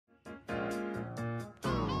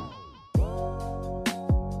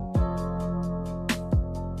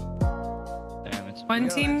One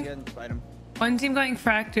team going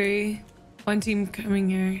factory. One team coming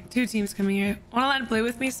here. Two teams coming here. Wanna land blue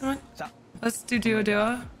with me, someone? Let's do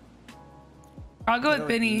duo. I'll go with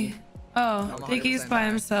Benny. Oh, Dickie's by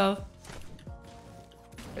himself.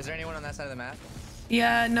 Is there anyone on that side of the map?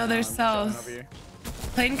 Yeah, no, there's south.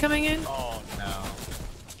 Plane coming in? Oh no.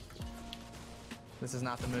 This is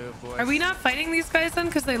not the move, boys. Are we not fighting these guys then?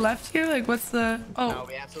 Because they left here? Like, what's the... Oh. No,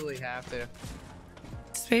 we absolutely have to.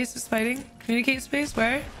 Space is fighting. Communicate space,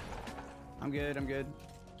 where? I'm good.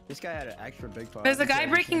 This guy had an extra big pod. There's a guy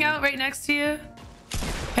breaking out right next to you.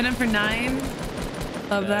 Hit him for 9.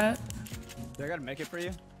 Love that. Do I gotta make it for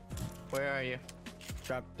you? Where are you?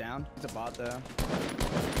 Drop down. It's a bot though.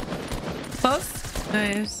 Close?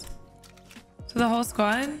 Nice. So the whole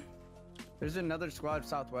squad? There's another squad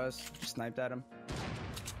southwest. Just sniped at him.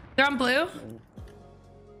 They're on blue.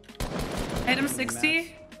 Hit him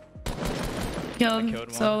 60.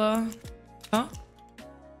 Killed solo. Oh,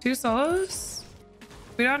 2 solos?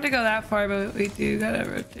 We don't have to go that far, but we do gotta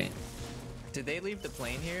rotate. Did they leave the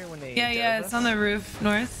plane here when they... Yeah, it's on the roof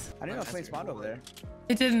north. I didn't know plane spawned over there.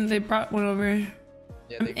 It didn't. They brought one over.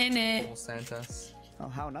 Yeah, I'm in it. Sent us. Oh,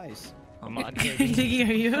 how nice. I'm on Diggy,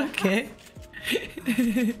 are you okay?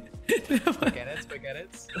 Spaghetti.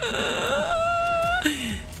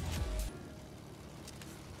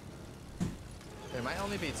 There might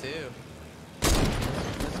only be 2.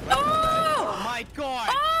 Oh my god!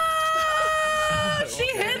 Oh, she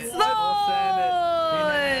hits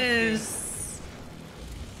those!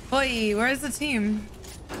 Boy, where's the team?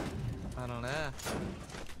 I don't know.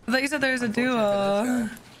 I thought you said there was a duo.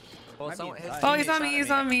 Oh, he's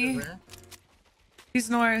on me. He's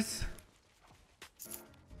north.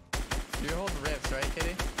 You're holding rifts, right,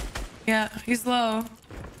 Kitty? Yeah, he's low.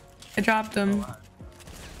 I dropped him.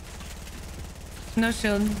 No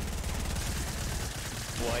shield.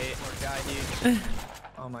 White or guy huge.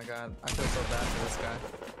 Oh my god, I feel so bad for this guy.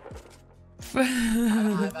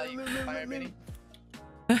 High value campfire, Benny.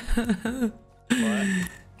 What?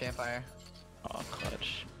 Campfire. Oh,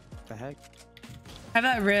 clutch. What the heck? Have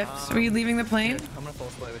that rift. Are you leaving the plane? I'm gonna full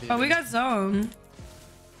play with you. Oh, we got zone.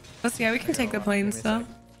 Let's see. Yeah, we can take the plane still.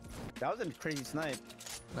 That was a crazy snipe.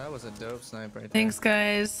 That was a dope snipe right there. Thanks,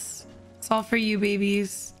 guys. It's all for you,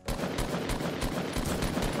 babies.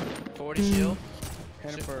 40 shield.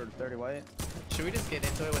 Hit him for 30 white. Should we just get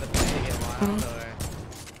into it with a plane and get wild, or?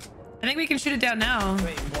 I think we can shoot it down now.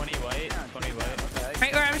 Wait, 20 white. 20 white.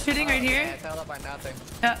 Right where I'm shooting, right here. Yeah, it's held up by nothing.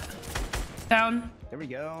 Yeah. Down. There we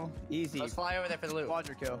go. Easy. Let's fly over there for the loot.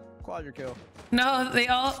 Quadra kill. No, they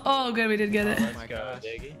all... Oh, good. We did get it. Oh my gosh.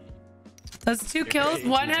 That's 2 kills.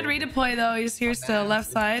 One had redeploy, though. He's here still. Left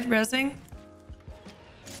side. Resing.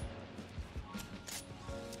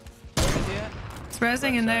 It's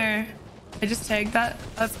resing in there. I just tagged that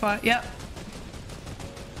spot. Yep.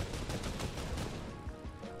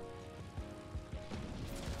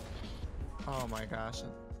 Oh my gosh.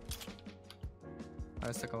 I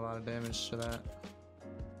just took a lot of damage to that.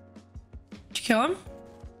 Did you kill him?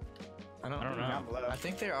 I don't know. I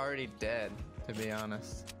think they're already dead, to be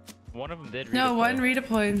honest. One of them did redeploy. No, one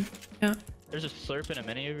redeployed. Yeah. There's a slurp and a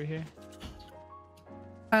mini over here.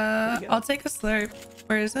 I'll take a slurp.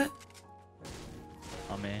 Where is it?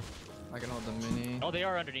 Oh, man. I can hold the mini. Oh, they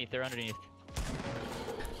are underneath. They're underneath.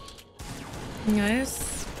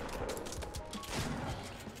 Nice.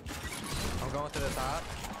 I'm going to the top.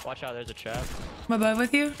 Watch out, there's a trap. I'm above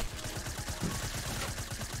with you.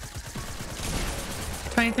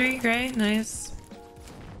 23, great, nice.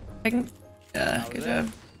 I can. Good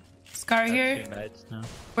job. Scar here.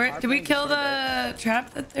 Where did we kill the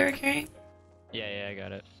trap that they were carrying? Yeah, I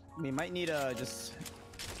got it. We might need just.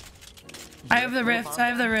 I have the rift. I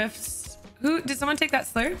have the rifts. Who did someone take that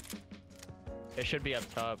slurp? It should be up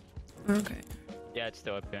top. Okay. Yeah, it's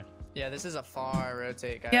still up here. Yeah, this is a far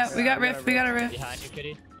rotate, guys. Yeah, we got rift. We got a rift. Behind you,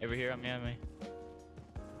 Kitty. Over here on me.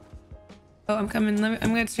 Oh, I'm coming. I'm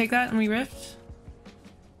gonna take that and we rift.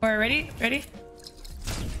 Alright, ready? Ready?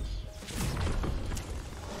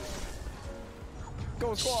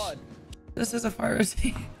 Go squad. This is a far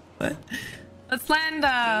rotate. What? Let's land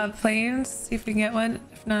planes. See if we can get one.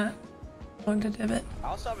 If not, I'm going to divot. I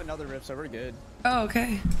also have another rift, so we're good. Oh,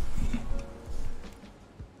 okay.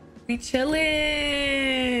 We chillin'.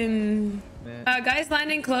 Guys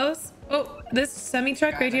landing close. Oh, this semi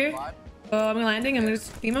truck right here. Oh, I'm landing. I'm gonna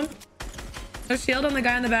beam him. No shield on the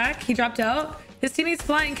guy in the back. He dropped out. His teammate's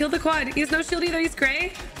flying. Killed the quad. He has no shield either. He's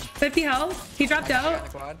gray. 50 health. He dropped out.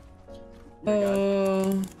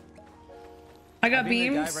 Oh. I got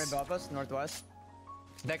beams. Guy right above us, northwest.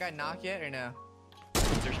 Did that guy knock yet or no?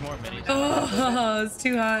 There's more minis. Oh, it's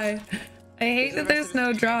too high. I hate that there's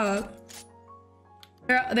no drop.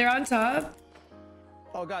 They're on top.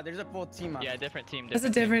 Oh god, there's a full team on. Yeah, different team. That's a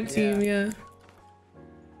different team, yeah.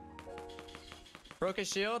 Broke his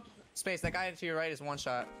shield. Space, that guy to your right is one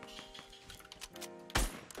shot.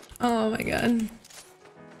 Oh my god.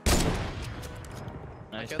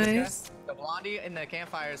 Nice. Kill this guy. Nice. The blondie in the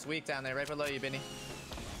campfire is weak down there, right below you, Benny.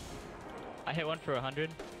 I hit one for 100.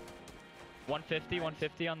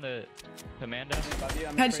 150 on the commando.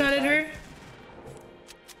 Headshotted her.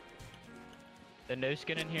 The no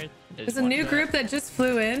skin in here. There's a new group that just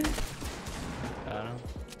flew in. I don't know.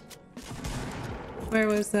 Where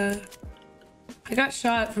was that? I got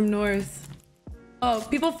shot from north. Oh,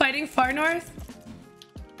 people fighting far north?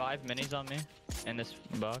 5 minis on me in this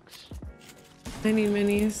box. I need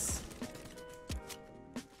minis.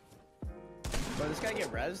 Bro, this guy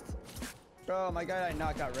get rezzed? Bro, my guy I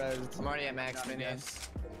not got rezzed. I'm already at max minis.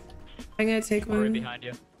 I'm gonna take Right one. behind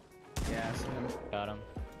you. Yeah, I see him. Got him.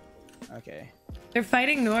 Okay. They're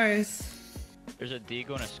fighting north. There's a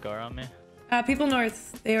deagle and a scar on me. People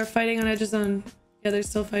north. They are fighting on edge of zone. Yeah, they're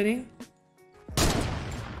still fighting.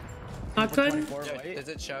 Knocked one. Does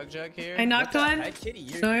it chug jug here? I knocked one. Hey, Kitty,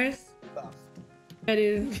 you're... North. Yeah,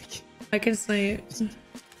 dude. I can snipe. Just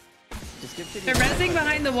give Kitty... They're rezzing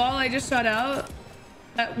behind the wall I just shot out.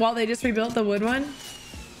 That wall they just rebuilt, the wood one.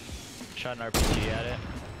 Shot an RPG at it.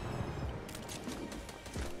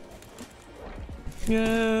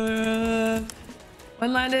 Yeah.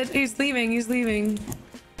 One landed. He's leaving. He's leaving.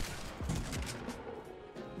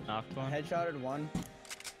 Knocked one. Headshotted one.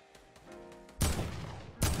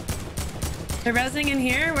 They're rezzing in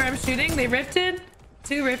here where I'm shooting. They rifted.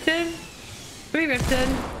 2 rifted. 3 rifted.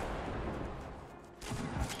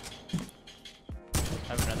 I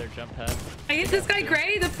have another jump pad. I hit this guy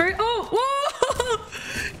gray. The first. Oh, whoa!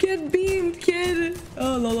 Get beamed, kid.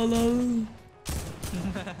 Oh, la la la.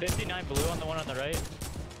 59 blue on the one on the right.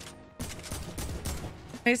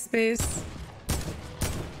 Nice space.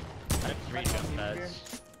 I have 3 jump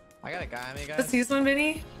pads. I got a guy on me, Let's guys. use one,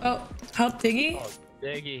 Vinny. Oh, help Diggy. Oh,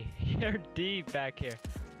 Diggy, you're deep back here.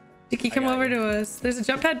 Diggy, come got over you. to us. There's a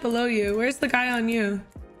jump pad below you. Where's the guy on you?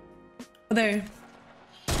 Oh, there.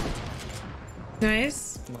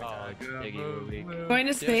 Nice. Oh, Diggy, we're weak. Going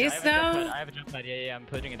to space now. I have a jump pad. Yeah, I'm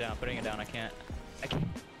putting it down. I can't.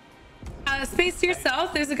 Space to your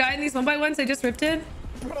south. There's a guy in these 1x1s I just rifted.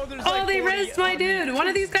 Bro, there's Oh, like they 40 rezzed my on dude. me. One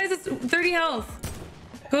of these guys is 30 health.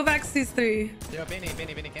 Go back to these 3. Yo, Benny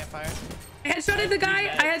campfire. I headshotted the guy.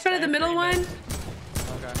 I headshotted the middle one.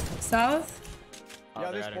 Okay. South. Oh,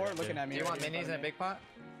 Yo, they're there's out of 4 here, looking too. at me. Do you want right here minis in a big pot?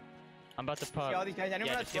 I'm about to pop. See all these guys? Anyone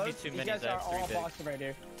Yeah, that's just give me close? 2 These minis. guys I are have 3 all big. boxed right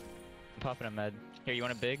here. I'm popping a med. Here, you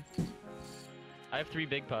want a big? I have 3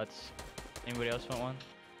 big pots. Anybody else want one?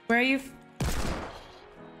 Where are you?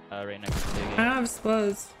 Right next to Diggy. I don't have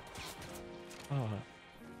explodes. Oh.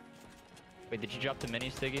 Wait, did you drop the mini,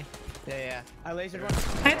 Stiggy? Yeah. I lasered one.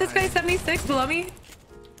 I had this guy 76 below me.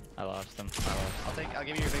 I lost him. I'll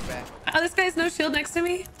give you your big bag. Oh, this guy's no shield next to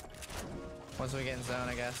me. Once we get in zone,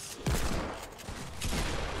 I guess.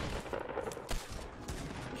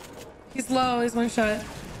 He's low. He's 1 shot.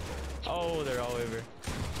 Oh, they're all over.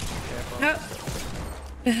 Oh.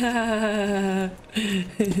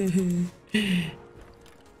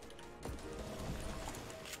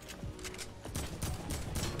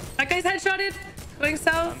 That guy's headshotted. Going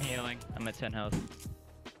south. I'm healing. I'm at 10 health.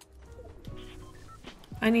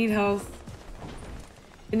 I need health.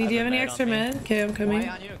 Do you have any med extra on me. med? Okay, I'm coming. White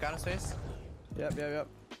on you, got him space. Yep.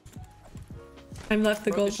 I'm left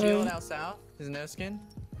the Broke gold the shield phone. out south. His no skin.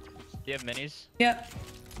 Do you have minis? Yep.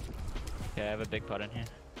 Yeah, I have a big pot in here.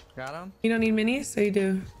 Got him. You don't need minis, or you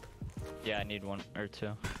do? Yeah, I need 1 or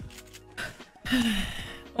 2.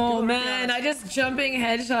 Oh man, I just jumping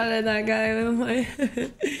headshot at that guy with my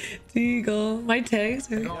deagle. My tags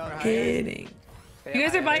are kidding. You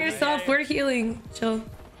guys are by yourself. We're healing. Chill.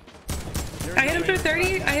 I hit him for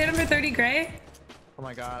 30. I hit him for 30 gray. Oh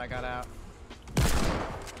my god, I got out.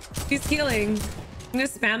 He's healing. I'm gonna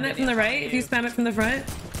spam it from the right if you spam it from the front.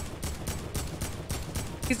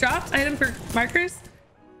 He's dropped. I hit him for markers.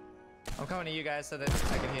 I'm coming to you guys so that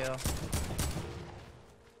I can heal.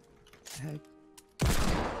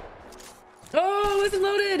 Oh, it wasn't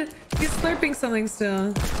loaded. He's slurping something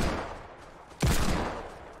still.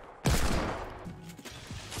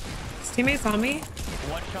 His teammates on me.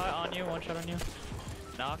 1 shot on you. 1 shot on you.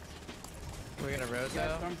 Knocked. We're gonna rose Yeah,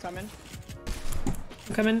 though. Storm's coming.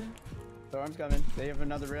 I'm coming. Storm's coming. They have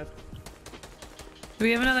another rift. Do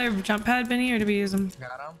we have another jump pad, Benny, or do we use them?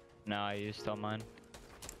 Got him. No, I used all mine.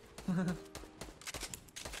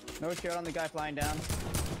 No shield on the guy flying down.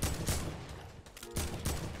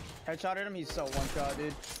 Headshotted him. He's so 1 shot,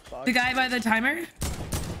 dude. Fuck. The guy by the timer?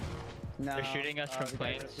 No. They're shooting us from the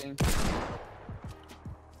guy's planes. rotating.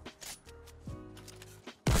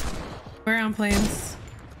 We're on planes.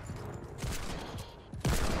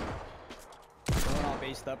 Someone all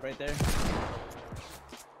based up right there.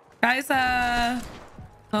 Guys,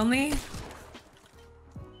 lonely.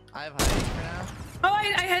 I have hiding for now. Oh,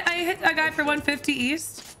 I hit a guy for 150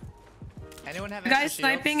 east. Anyone have The guy's extra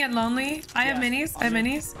shields? sniping at lonely. I have minis. I have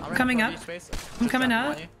minis. I'm Alright, coming cover up. your space. I'm Just coming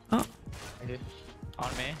drop up. them Oh, on you.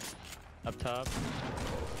 On me. Up top.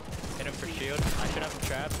 Hit him for shield. I should have him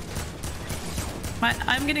trapped.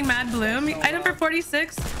 I'm getting mad bloom. Item for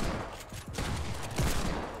 46.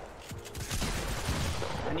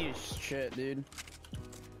 I need shit, dude.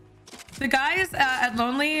 The guys at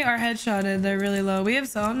lonely are headshotted. They're really low. We have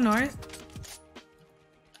zone north.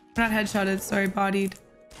 Not headshotted. Sorry, bodied.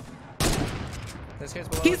 This guy's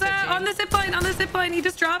below He's 15. on the zip line. On the zip line. He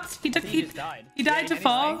just dropped. He just died. He died to any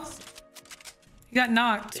fall. flanks? He got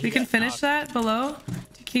knocked. We can finish that below.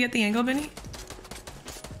 Can you get the angle, Benny?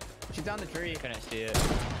 She's down the tree. Couldn't see it.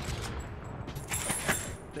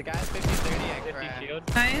 The guy's 50-30 and 50 crack. shield.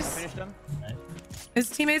 Nice. Finished him. His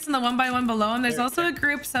teammates in the 1x1 below him. There's also a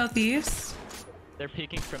group southeast. They're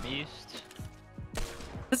peeking from east.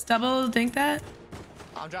 Let's double dink that.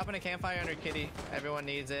 I'm dropping a campfire under Kitty. Everyone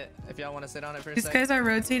needs it. If y'all want to sit on it for a These sec. guys are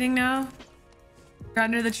rotating now. We're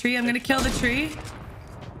under the tree. I'm gonna kill the tree.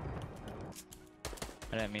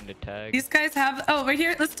 I didn't mean to tag. These guys have... Oh, right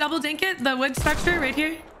here. Let's double dink it. The wood structure right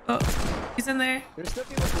here. Oh, he's in there. There's still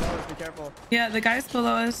people below us. Be careful. Yeah, the guys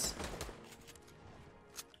below us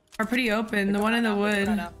are pretty open. The one in the wood.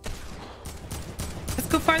 Let's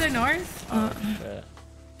go farther north. Shit.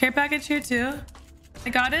 Care package here too. I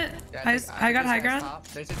got it. Yeah, I got this high guy's ground. top.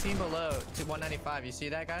 There's a team below to 195. You see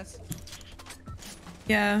that, guys?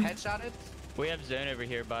 Yeah. Headshotted. We have zone over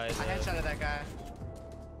here by I the... headshotted that guy.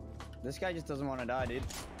 This guy just doesn't want to die, dude.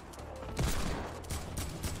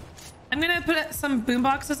 I'm gonna put some boom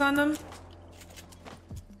boxes on them.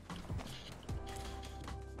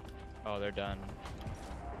 Oh, they're done.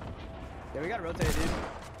 Yeah, we gotta rotate, dude.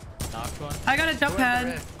 Knocked one. I got a jump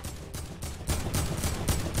pad.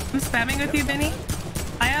 I'm spamming with you, Benny.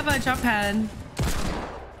 I have a jump pad.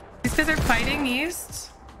 These guys are fighting east.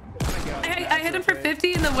 I hit him for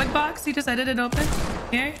 50 in the wood box. He just edited open.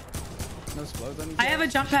 Here. No explodes on these I have a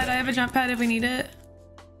guys. jump pad. I have a jump pad if we need it.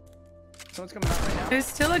 Someone's coming out right now. There's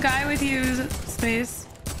still a guy with you, Space.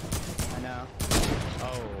 I know.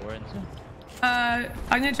 Oh, we're in zone.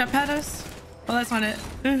 I'm gonna jump pad us. Well, that's not it.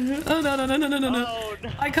 Oh, no. Oh,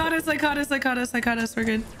 no. I caught us. We're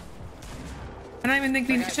good. I don't even think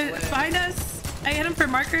we should find us. I hit him for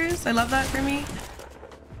markers. I love that for me.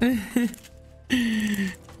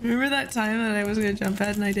 Remember that time that I was gonna jump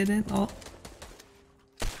pad and I didn't? Oh.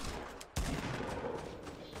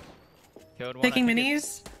 Killed one. Taking I think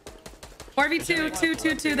it's- minis.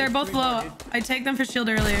 4v2, 2. They're both low. I tagged them for shield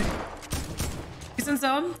earlier. He's in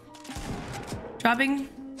zone. Dropping.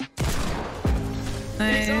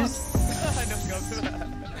 Nice.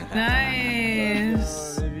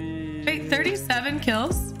 Nice. Wait, 37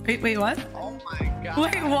 kills? Wait, what? Oh my god.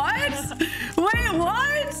 Wait, what? Wait,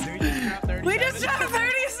 what? We just dropped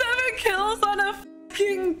 37 kills on a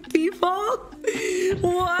fucking default?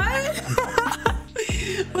 What?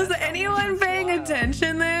 Was anyone paying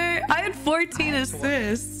attention there? I had 14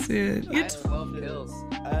 assists, dude. I had 12 kills.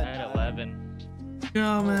 I had 11.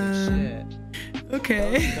 Oh, man. Shit.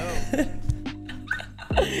 Okay.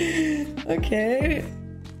 Okay.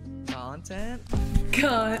 Content?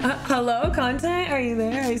 Hello, content? Are you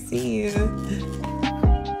there? I see you.